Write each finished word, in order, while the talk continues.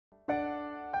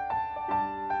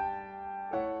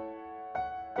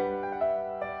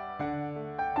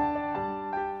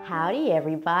Howdy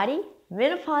everybody,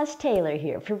 Menopause Taylor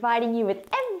here, providing you with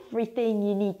everything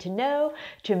you need to know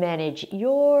to manage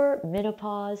your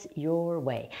menopause your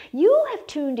way. You have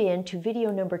tuned in to video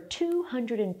number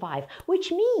 205,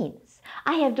 which means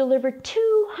I have delivered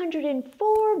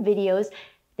 204 videos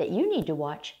that you need to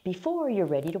watch before you're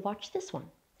ready to watch this one.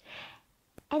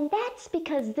 And that's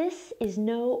because this is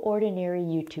no ordinary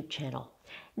YouTube channel.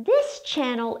 This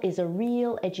channel is a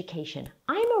real education.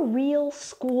 I'm a real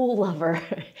school lover,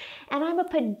 and I'm a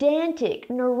pedantic,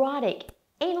 neurotic,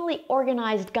 anally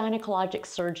organized gynecologic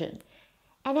surgeon.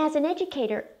 And as an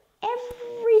educator,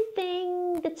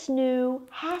 everything that's new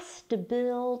has to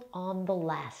build on the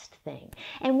last thing.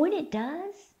 And when it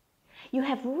does, you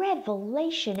have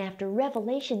revelation after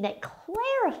revelation that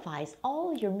clarifies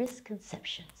all your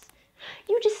misconceptions.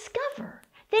 You discover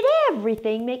that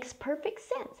everything makes perfect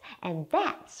sense, and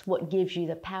that's what gives you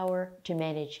the power to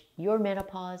manage your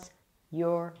menopause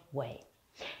your way.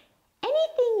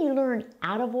 Anything you learn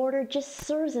out of order just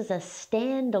serves as a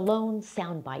standalone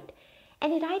soundbite,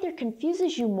 and it either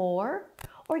confuses you more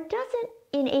or doesn't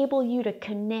enable you to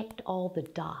connect all the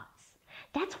dots.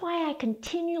 That's why I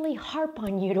continually harp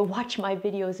on you to watch my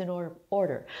videos in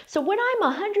order. So when I'm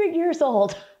 100 years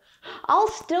old, I'll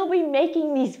still be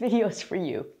making these videos for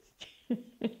you.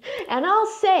 And I'll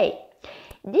say,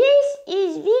 this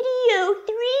is video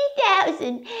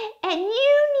 3000, and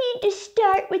you need to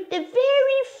start with the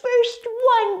very first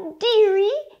one, dearie,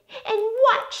 and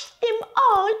watch them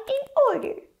all in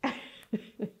order.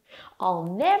 I'll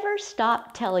never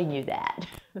stop telling you that.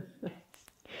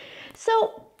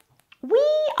 So, we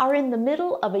are in the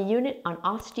middle of a unit on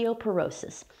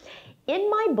osteoporosis. In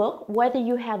my book, whether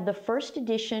you have the first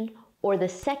edition or the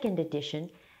second edition,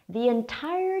 the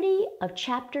entirety of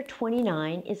chapter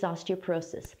 29 is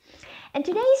osteoporosis. And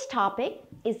today's topic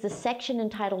is the section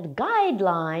entitled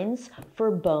Guidelines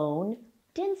for Bone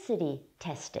Density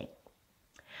Testing.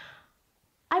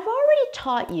 I've already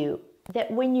taught you that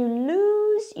when you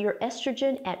lose your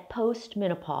estrogen at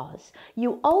postmenopause,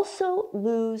 you also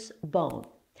lose bone.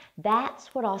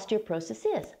 That's what osteoporosis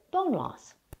is, bone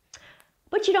loss.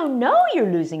 But you don't know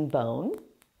you're losing bone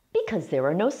because there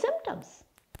are no symptoms.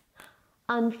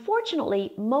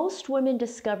 Unfortunately, most women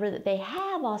discover that they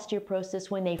have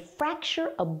osteoporosis when they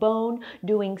fracture a bone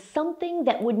doing something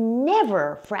that would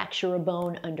never fracture a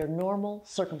bone under normal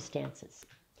circumstances.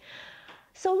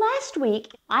 So last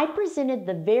week, I presented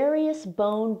the various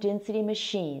bone density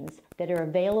machines that are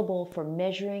available for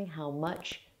measuring how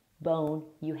much bone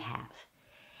you have.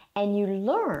 And you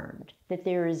learned that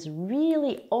there is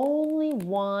really only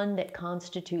one that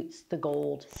constitutes the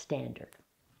gold standard.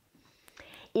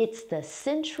 It's the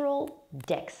central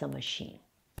DEXA machine.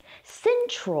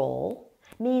 Central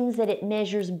means that it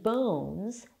measures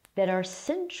bones that are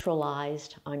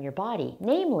centralized on your body,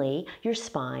 namely your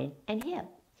spine and hip.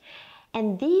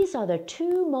 And these are the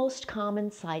two most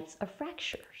common sites of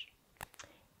fractures.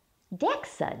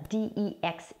 DEXA,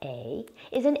 D-E-X-A,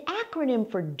 is an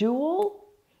acronym for Dual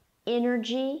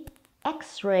Energy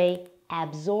X-ray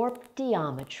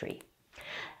Absorptiometry.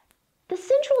 The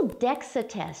central DEXA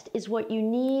test is what you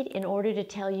need in order to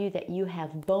tell you that you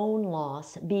have bone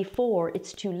loss before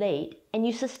it's too late and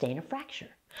you sustain a fracture.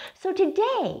 So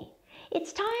today,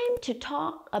 it's time to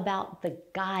talk about the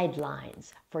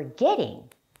guidelines for getting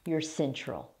your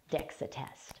central DEXA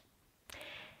test.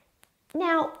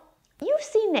 Now, you've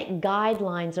seen that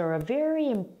guidelines are very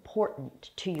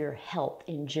important to your health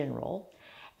in general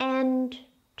and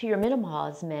to your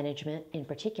menopause management in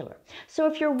particular. So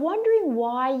if you're wondering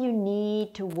why you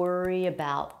need to worry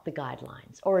about the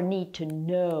guidelines or need to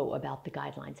know about the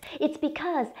guidelines, it's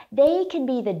because they can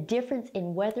be the difference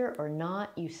in whether or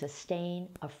not you sustain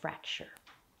a fracture.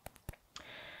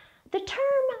 The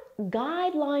term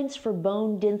guidelines for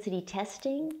bone density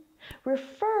testing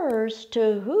refers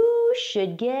to who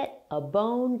should get a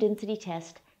bone density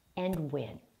test and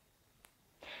when.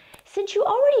 Since you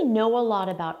already know a lot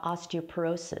about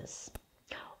osteoporosis,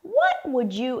 what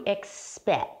would you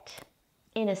expect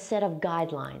in a set of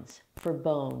guidelines for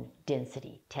bone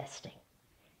density testing?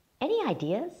 Any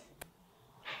ideas?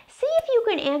 See if you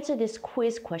can answer this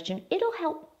quiz question. It'll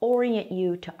help orient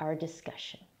you to our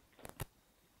discussion.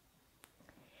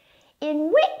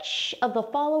 In which of the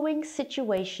following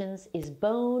situations is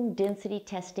bone density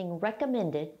testing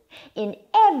recommended in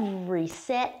every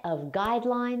set of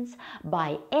guidelines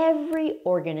by every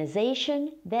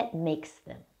organization that makes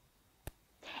them?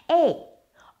 A,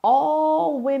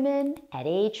 all women at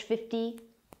age 50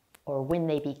 or when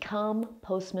they become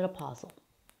postmenopausal.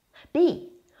 B,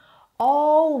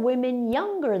 all women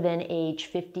younger than age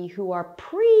 50 who are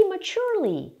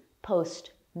prematurely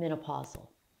postmenopausal.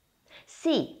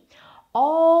 C,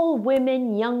 all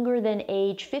women younger than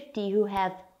age 50 who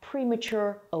have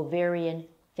premature ovarian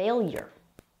failure.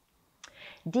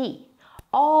 D,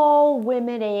 all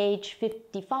women age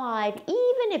 55,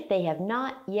 even if they have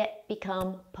not yet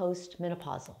become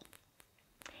postmenopausal.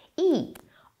 E,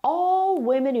 all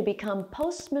women who become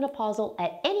postmenopausal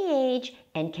at any age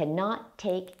and cannot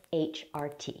take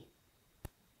HRT.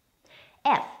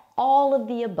 F, all of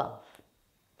the above.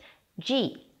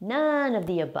 G, none of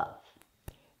the above.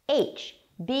 H,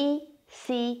 B,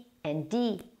 C, and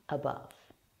D above.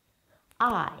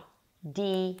 I,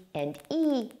 D, and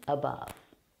E above.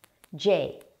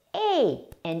 J, A,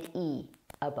 and E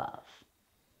above.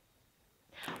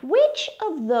 Which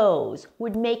of those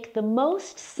would make the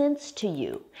most sense to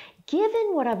you,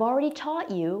 given what I've already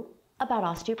taught you about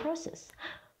osteoporosis?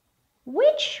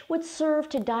 Which would serve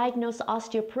to diagnose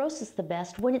osteoporosis the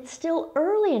best when it's still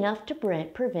early enough to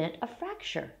prevent a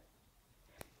fracture?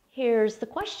 Here's the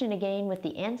question again with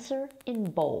the answer in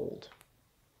bold.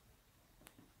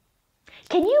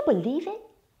 Can you believe it?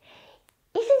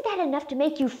 Isn't that enough to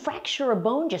make you fracture a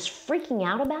bone just freaking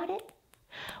out about it?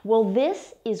 Well,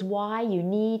 this is why you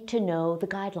need to know the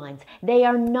guidelines. They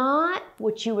are not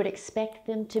what you would expect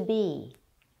them to be.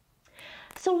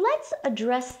 So let's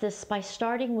address this by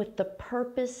starting with the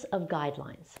purpose of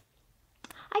guidelines.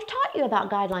 I've taught you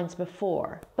about guidelines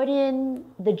before, but in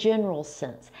the general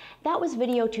sense. That was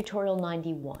video tutorial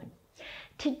 91.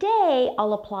 Today,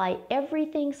 I'll apply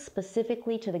everything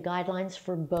specifically to the guidelines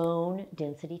for bone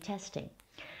density testing.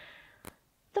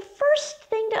 The first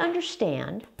thing to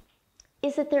understand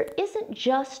is that there isn't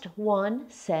just one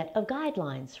set of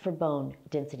guidelines for bone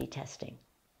density testing.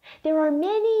 There are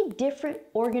many different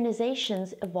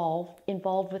organizations involved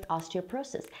with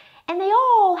osteoporosis, and they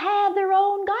all have their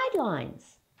own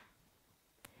guidelines.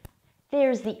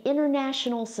 There's the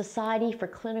International Society for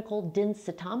Clinical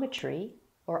Densitometry,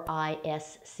 or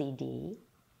ISCD,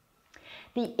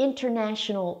 the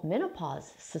International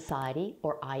Menopause Society,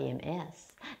 or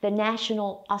IMS, the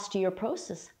National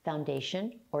Osteoporosis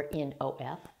Foundation, or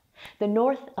NOF, the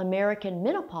North American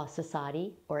Menopause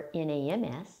Society, or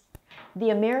NAMS,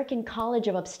 the American College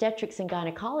of Obstetrics and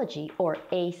Gynecology, or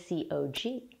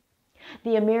ACOG,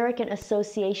 the American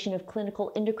Association of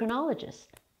Clinical Endocrinologists,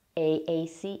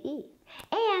 AACE,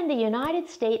 and the United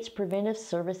States Preventive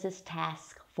Services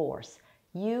Task Force,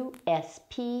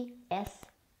 USPSTF.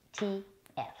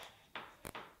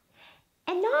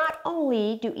 And not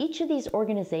only do each of these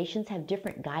organizations have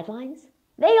different guidelines,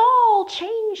 they all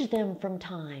change them from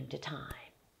time to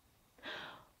time.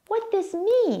 What this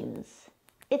means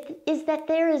is that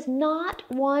there is not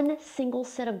one single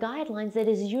set of guidelines that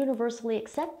is universally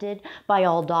accepted by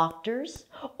all doctors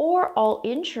or all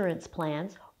insurance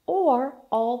plans or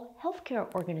all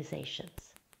healthcare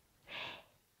organizations.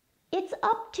 It's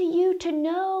up to you to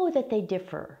know that they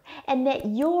differ and that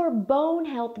your bone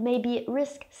health may be at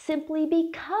risk simply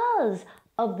because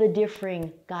of the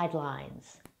differing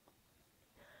guidelines.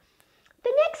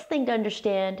 The next thing to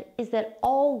understand is that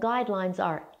all guidelines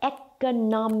are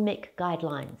economic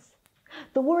guidelines.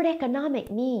 The word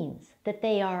economic means that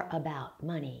they are about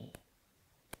money.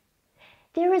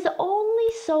 There is only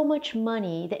so much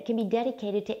money that can be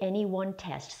dedicated to any one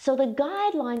test, so the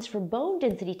guidelines for bone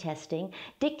density testing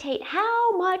dictate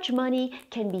how much money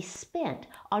can be spent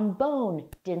on bone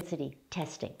density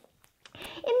testing.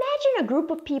 Imagine a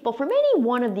group of people from any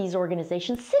one of these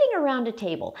organizations sitting around a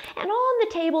table, and on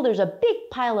the table there's a big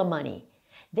pile of money.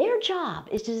 Their job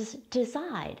is to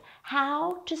decide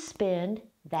how to spend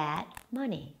that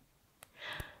money.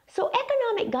 So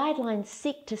economic guidelines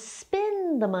seek to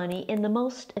spend the money in the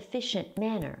most efficient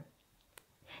manner.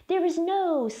 There is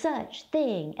no such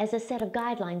thing as a set of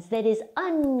guidelines that is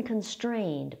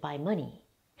unconstrained by money.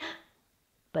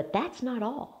 But that's not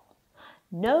all.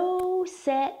 No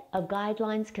set of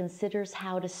guidelines considers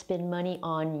how to spend money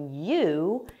on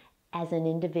you as an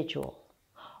individual.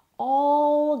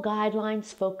 All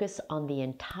guidelines focus on the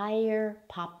entire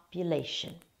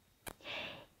population.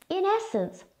 In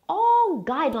essence, all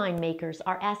guideline makers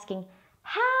are asking,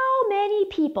 how many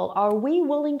people are we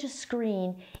willing to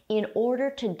screen in order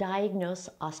to diagnose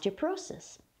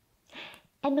osteoporosis?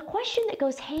 And the question that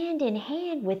goes hand in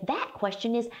hand with that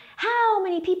question is, how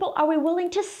many people are we willing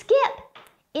to skip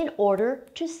in order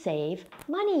to save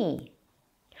money?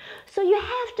 So you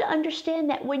have to understand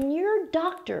that when your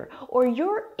doctor or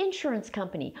your insurance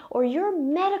company or your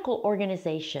medical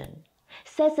organization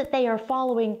says that they are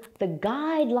following the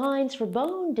guidelines for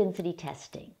bone density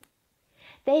testing,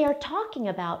 they are talking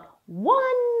about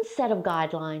one set of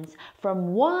guidelines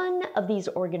from one of these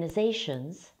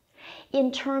organizations in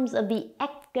terms of the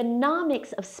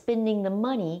economics of spending the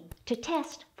money to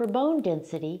test for bone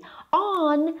density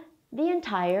on the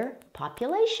entire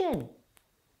population.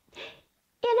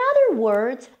 In other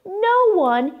words, no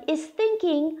one is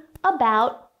thinking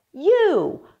about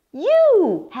you.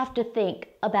 You have to think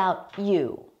about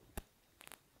you.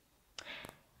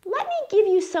 Let me give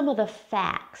you some of the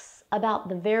facts about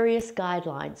the various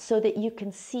guidelines so that you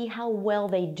can see how well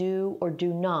they do or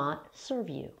do not serve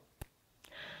you.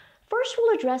 First,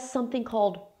 we'll address something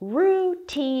called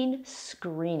routine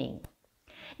screening.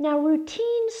 Now,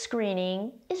 routine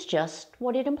screening is just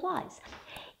what it implies.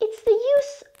 It's the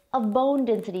use of bone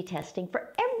density testing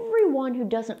for everyone who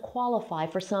doesn't qualify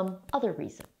for some other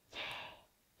reason.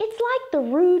 It's like the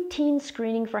routine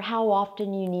screening for how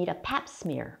often you need a pap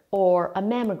smear or a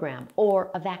mammogram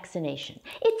or a vaccination.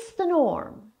 It's the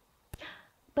norm.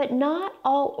 But not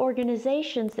all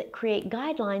organizations that create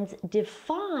guidelines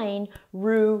define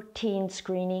routine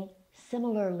screening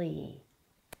similarly.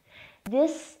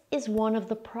 This is one of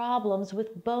the problems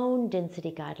with bone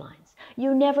density guidelines.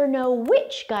 You never know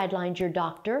which guidelines your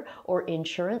doctor or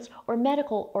insurance or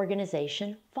medical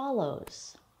organization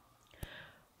follows.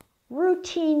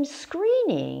 Routine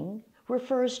screening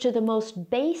refers to the most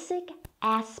basic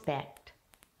aspect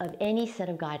of any set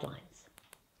of guidelines.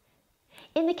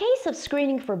 In the case of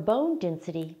screening for bone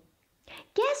density,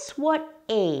 guess what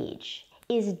age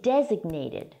is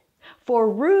designated for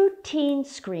routine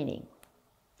screening?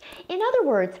 In other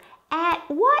words, at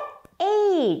what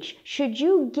age should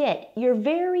you get your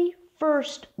very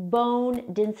first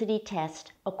bone density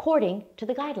test according to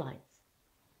the guidelines?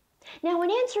 Now,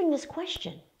 when answering this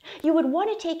question, you would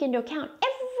want to take into account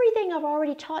everything I've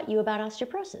already taught you about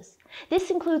osteoporosis.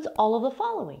 This includes all of the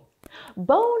following.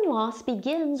 Bone loss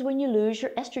begins when you lose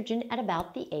your estrogen at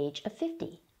about the age of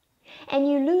 50. And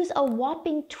you lose a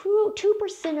whopping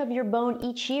 2% of your bone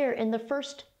each year in the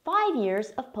first 5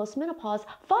 years of postmenopause,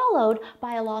 followed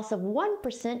by a loss of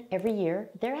 1% every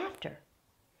year thereafter.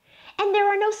 And there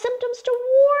are no symptoms to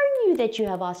warn you that you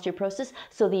have osteoporosis,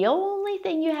 so the only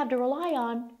thing you have to rely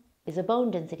on is a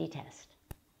bone density test.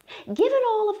 Given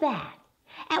all of that,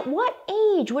 at what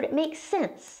age would it make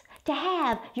sense to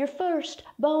have your first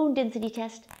bone density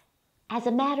test as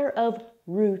a matter of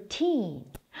routine?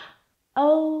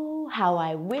 Oh, how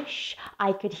I wish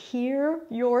I could hear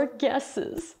your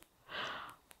guesses.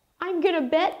 I'm going to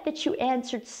bet that you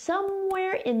answered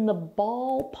somewhere in the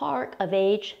ballpark of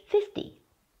age 50,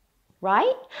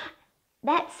 right?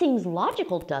 That seems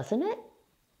logical, doesn't it?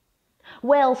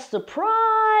 Well,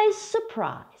 surprise,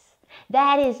 surprise.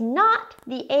 That is not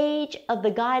the age of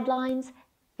the guidelines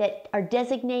that are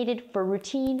designated for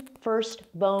routine first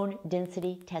bone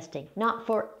density testing. Not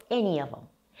for any of them.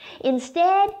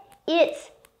 Instead, it's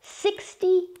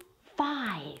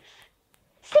 65.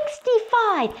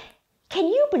 65! Can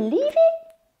you believe it?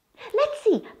 Let's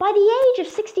see, by the age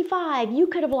of 65, you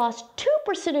could have lost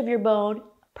 2% of your bone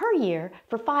per year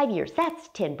for 5 years. That's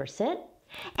 10%.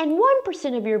 And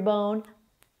 1% of your bone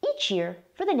each year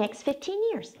for the next 15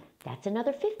 years. That's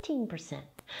another 15%.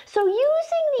 So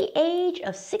using the age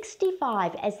of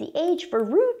 65 as the age for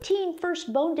routine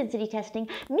first bone density testing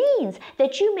means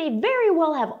that you may very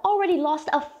well have already lost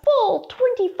a full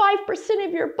 25%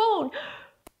 of your bone.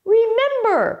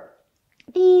 Remember,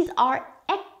 these are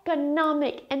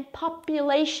economic and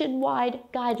population-wide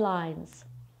guidelines.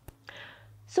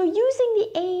 So using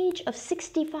the age of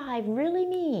 65 really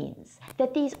means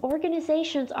that these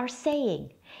organizations are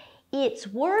saying it's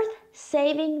worth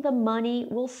saving the money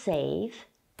we'll save,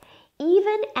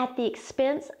 even at the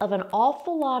expense of an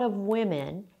awful lot of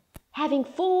women having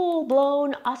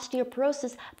full-blown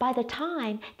osteoporosis by the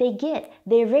time they get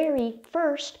their very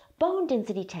first bone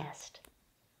density test.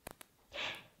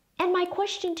 And my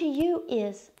question to you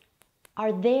is,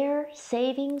 are their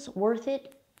savings worth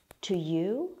it to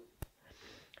you?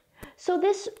 So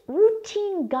this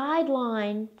routine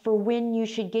guideline for when you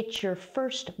should get your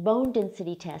first bone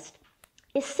density test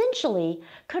essentially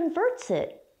converts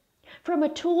it from a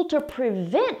tool to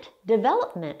prevent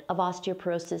development of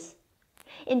osteoporosis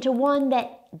into one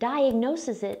that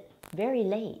diagnoses it very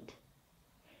late.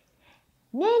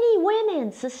 Many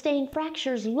women sustain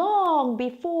fractures long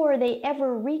before they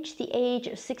ever reach the age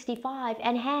of 65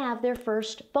 and have their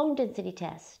first bone density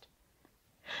test.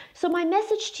 So my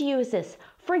message to you is this: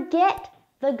 forget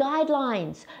the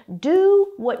guidelines.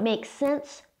 Do what makes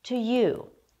sense to you.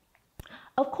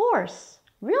 Of course,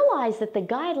 realize that the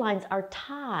guidelines are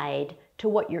tied to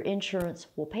what your insurance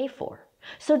will pay for.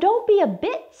 So don't be a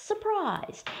bit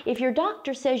surprised if your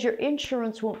doctor says your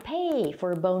insurance won't pay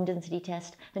for a bone density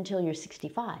test until you're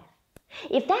 65.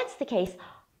 If that's the case,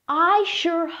 I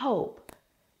sure hope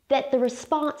that the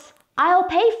response, "I'll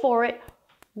pay for it,"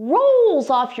 rolls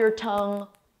off your tongue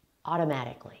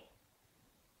automatically.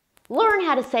 Learn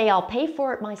how to say, I'll pay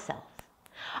for it myself.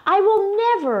 I will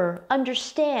never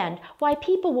understand why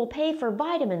people will pay for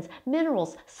vitamins,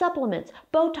 minerals, supplements,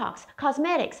 Botox,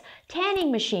 cosmetics,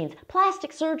 tanning machines,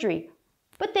 plastic surgery,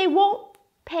 but they won't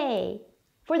pay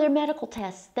for their medical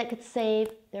tests that could save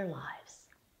their lives.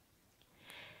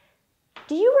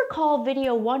 Do you recall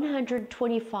video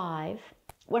 125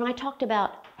 when I talked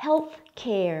about health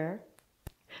care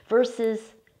versus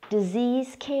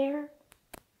disease care?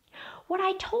 What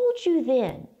I told you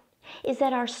then is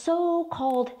that our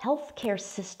so-called healthcare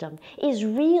system is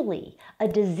really a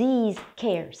disease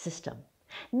care system.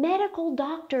 Medical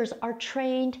doctors are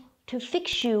trained to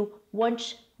fix you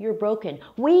once you're broken.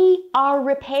 We are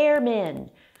repairmen.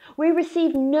 We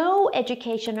receive no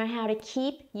education on how to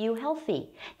keep you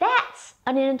healthy. That's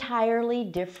an entirely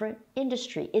different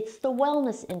industry. It's the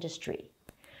wellness industry.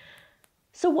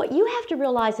 So what you have to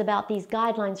realize about these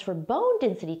guidelines for bone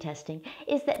density testing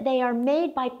is that they are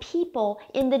made by people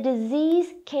in the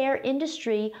disease care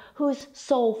industry whose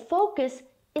sole focus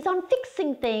is on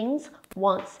fixing things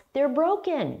once they're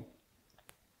broken.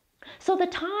 So the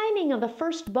timing of the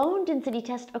first bone density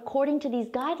test according to these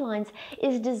guidelines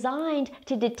is designed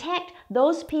to detect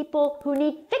those people who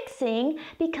need fixing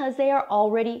because they are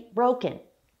already broken.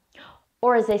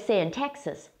 Or as they say in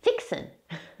Texas, fixin'.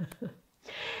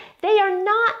 They are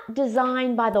not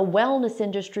designed by the wellness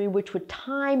industry, which would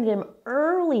time them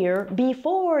earlier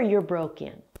before you're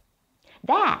broken.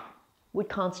 That would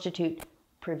constitute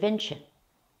prevention.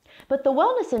 But the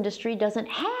wellness industry doesn't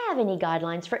have any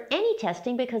guidelines for any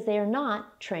testing because they are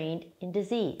not trained in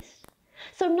disease.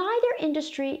 So neither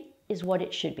industry is what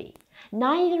it should be.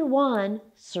 Neither one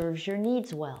serves your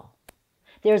needs well.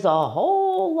 There's a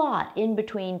whole lot in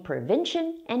between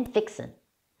prevention and fixin'.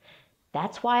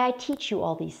 That's why I teach you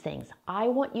all these things. I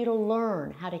want you to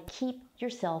learn how to keep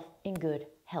yourself in good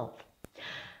health.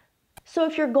 So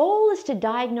if your goal is to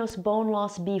diagnose bone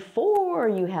loss before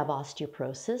you have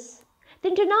osteoporosis,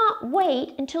 then do not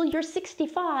wait until you're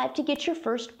 65 to get your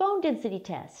first bone density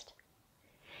test.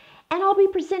 And I'll be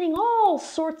presenting all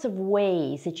sorts of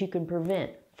ways that you can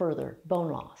prevent further bone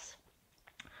loss.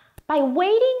 By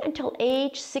waiting until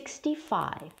age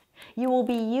 65, you will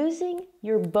be using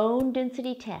your bone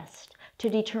density test to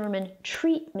determine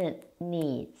treatment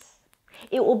needs.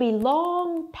 It will be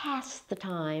long past the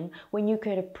time when you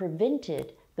could have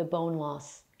prevented the bone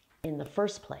loss in the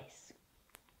first place.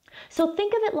 So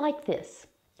think of it like this.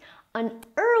 An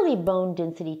early bone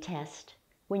density test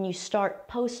when you start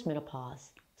postmenopause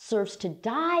serves to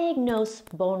diagnose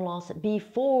bone loss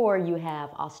before you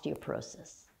have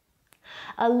osteoporosis.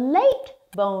 A late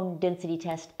bone density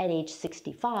test at age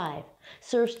 65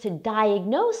 serves to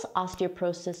diagnose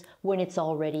osteoporosis when it's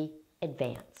already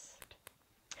advanced.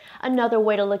 Another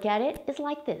way to look at it is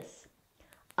like this.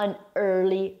 An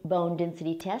early bone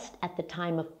density test at the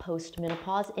time of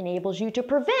postmenopause enables you to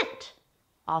prevent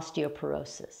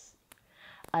osteoporosis.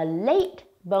 A late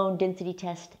bone density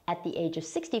test at the age of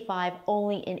 65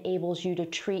 only enables you to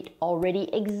treat already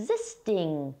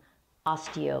existing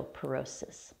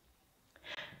osteoporosis.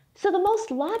 So the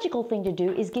most logical thing to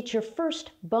do is get your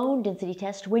first bone density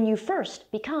test when you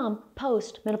first become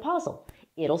postmenopausal.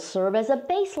 It'll serve as a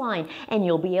baseline, and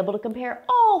you'll be able to compare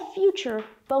all future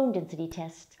bone density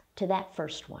tests to that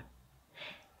first one.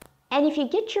 And if you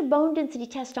get your bone density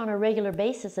test on a regular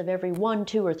basis of every 1,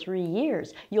 2, or 3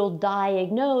 years, you'll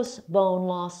diagnose bone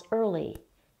loss early.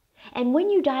 And when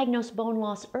you diagnose bone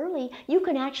loss early, you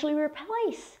can actually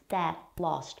replace that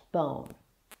lost bone.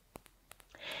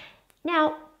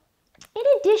 Now, in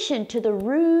addition to the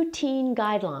routine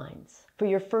guidelines for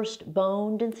your first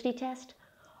bone density test,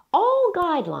 all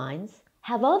guidelines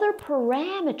have other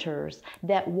parameters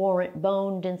that warrant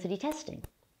bone density testing.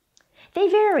 They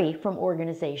vary from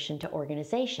organization to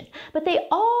organization, but they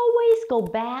always go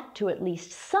back to at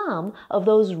least some of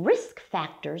those risk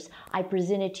factors I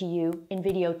presented to you in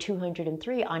video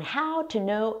 203 on how to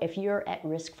know if you're at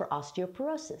risk for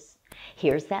osteoporosis.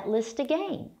 Here's that list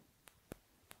again.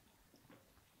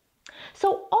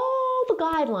 So all the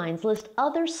guidelines list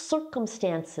other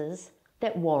circumstances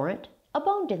that warrant a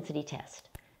bone density test.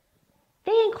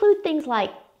 They include things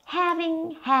like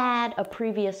having had a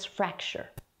previous fracture.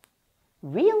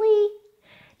 Really?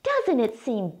 Doesn't it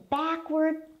seem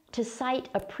backward to cite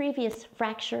a previous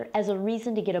fracture as a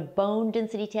reason to get a bone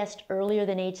density test earlier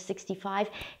than age 65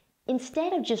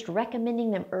 instead of just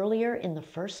recommending them earlier in the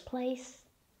first place?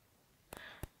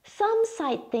 Some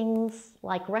cite things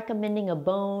like recommending a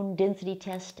bone density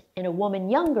test in a woman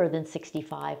younger than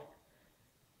 65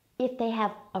 if they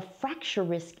have a fracture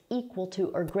risk equal to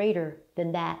or greater than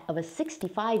than that of a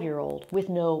 65-year-old with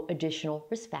no additional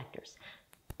risk factors.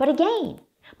 But again,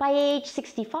 by age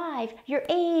 65, your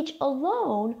age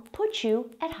alone puts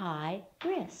you at high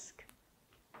risk.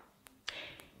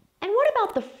 And what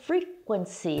about the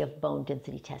frequency of bone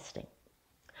density testing?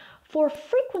 For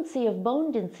frequency of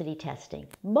bone density testing,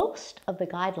 most of the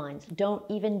guidelines don't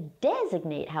even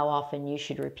designate how often you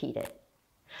should repeat it.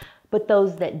 But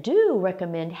those that do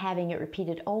recommend having it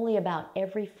repeated only about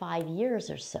every 5 years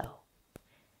or so.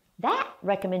 That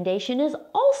recommendation is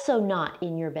also not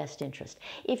in your best interest.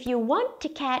 If you want to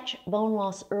catch bone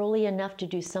loss early enough to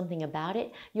do something about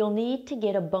it, you'll need to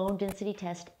get a bone density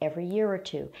test every year or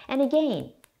two. And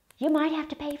again, you might have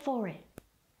to pay for it.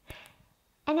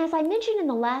 And as I mentioned in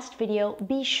the last video,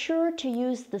 be sure to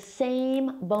use the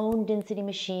same bone density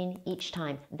machine each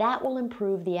time. That will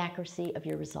improve the accuracy of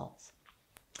your results.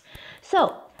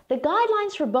 So, the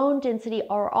guidelines for bone density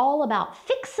are all about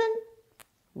fixing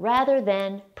rather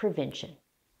than prevention.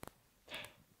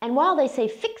 And while they say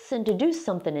fixing to do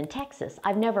something in Texas,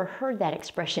 I've never heard that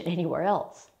expression anywhere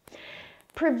else.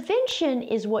 Prevention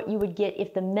is what you would get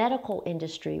if the medical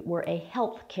industry were a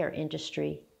healthcare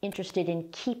industry interested in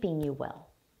keeping you well.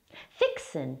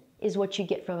 Fixin' is what you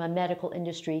get from a medical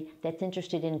industry that's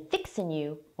interested in fixing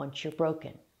you once you're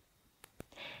broken.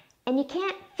 And you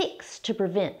can't fix to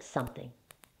prevent something,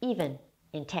 even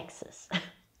in Texas.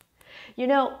 You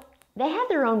know, they have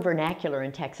their own vernacular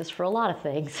in Texas for a lot of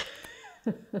things.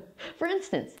 For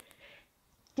instance,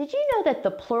 did you know that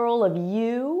the plural of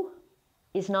you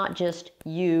is not just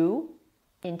you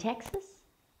in Texas?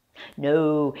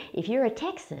 No, if you're a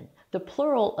Texan, the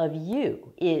plural of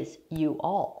you is you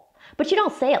all. But you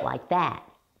don't say it like that.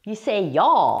 You say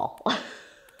y'all.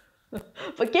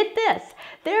 But get this,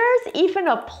 there's even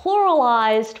a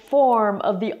pluralized form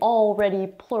of the already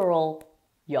plural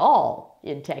y'all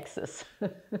in Texas.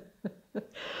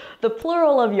 The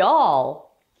plural of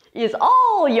y'all is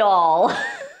all y'all.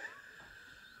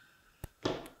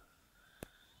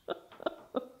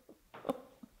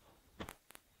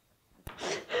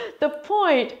 The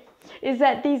point is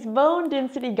that these bone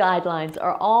density guidelines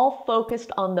are all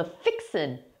focused on the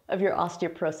fixing of your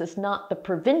osteoporosis, not the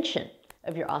prevention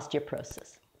of your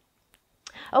osteoporosis.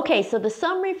 Okay, so the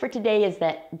summary for today is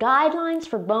that guidelines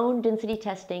for bone density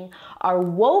testing are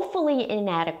woefully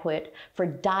inadequate for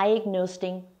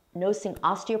diagnosing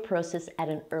osteoporosis at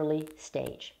an early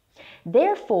stage.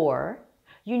 Therefore,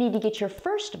 you need to get your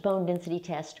first bone density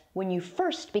test when you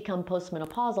first become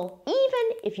postmenopausal,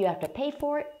 even if you have to pay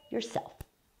for it yourself.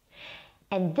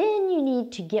 And then you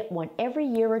need to get one every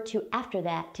year or two after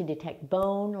that to detect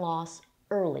bone loss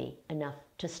early enough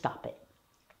to stop it.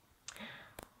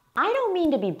 I don't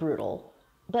mean to be brutal,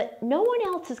 but no one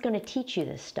else is going to teach you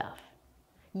this stuff.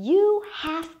 You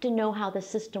have to know how the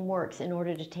system works in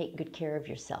order to take good care of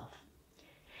yourself.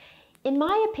 In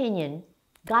my opinion,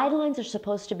 guidelines are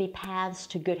supposed to be paths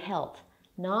to good health,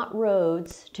 not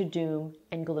roads to doom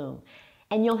and gloom.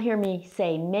 And you'll hear me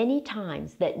say many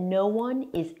times that no one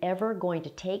is ever going to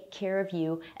take care of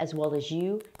you as well as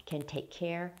you can take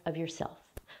care of yourself.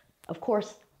 Of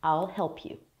course, I'll help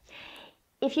you.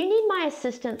 If you need my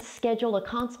assistance, schedule a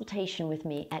consultation with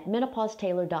me at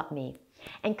menopausetailor.me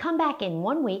and come back in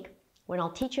 1 week when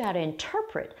I'll teach you how to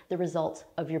interpret the results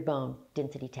of your bone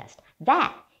density test.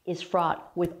 That is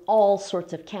fraught with all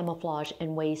sorts of camouflage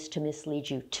and ways to mislead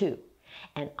you too.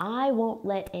 And I won't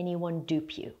let anyone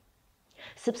dupe you.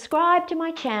 Subscribe to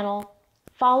my channel,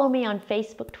 follow me on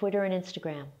Facebook, Twitter, and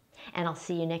Instagram, and I'll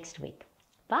see you next week.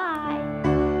 Bye!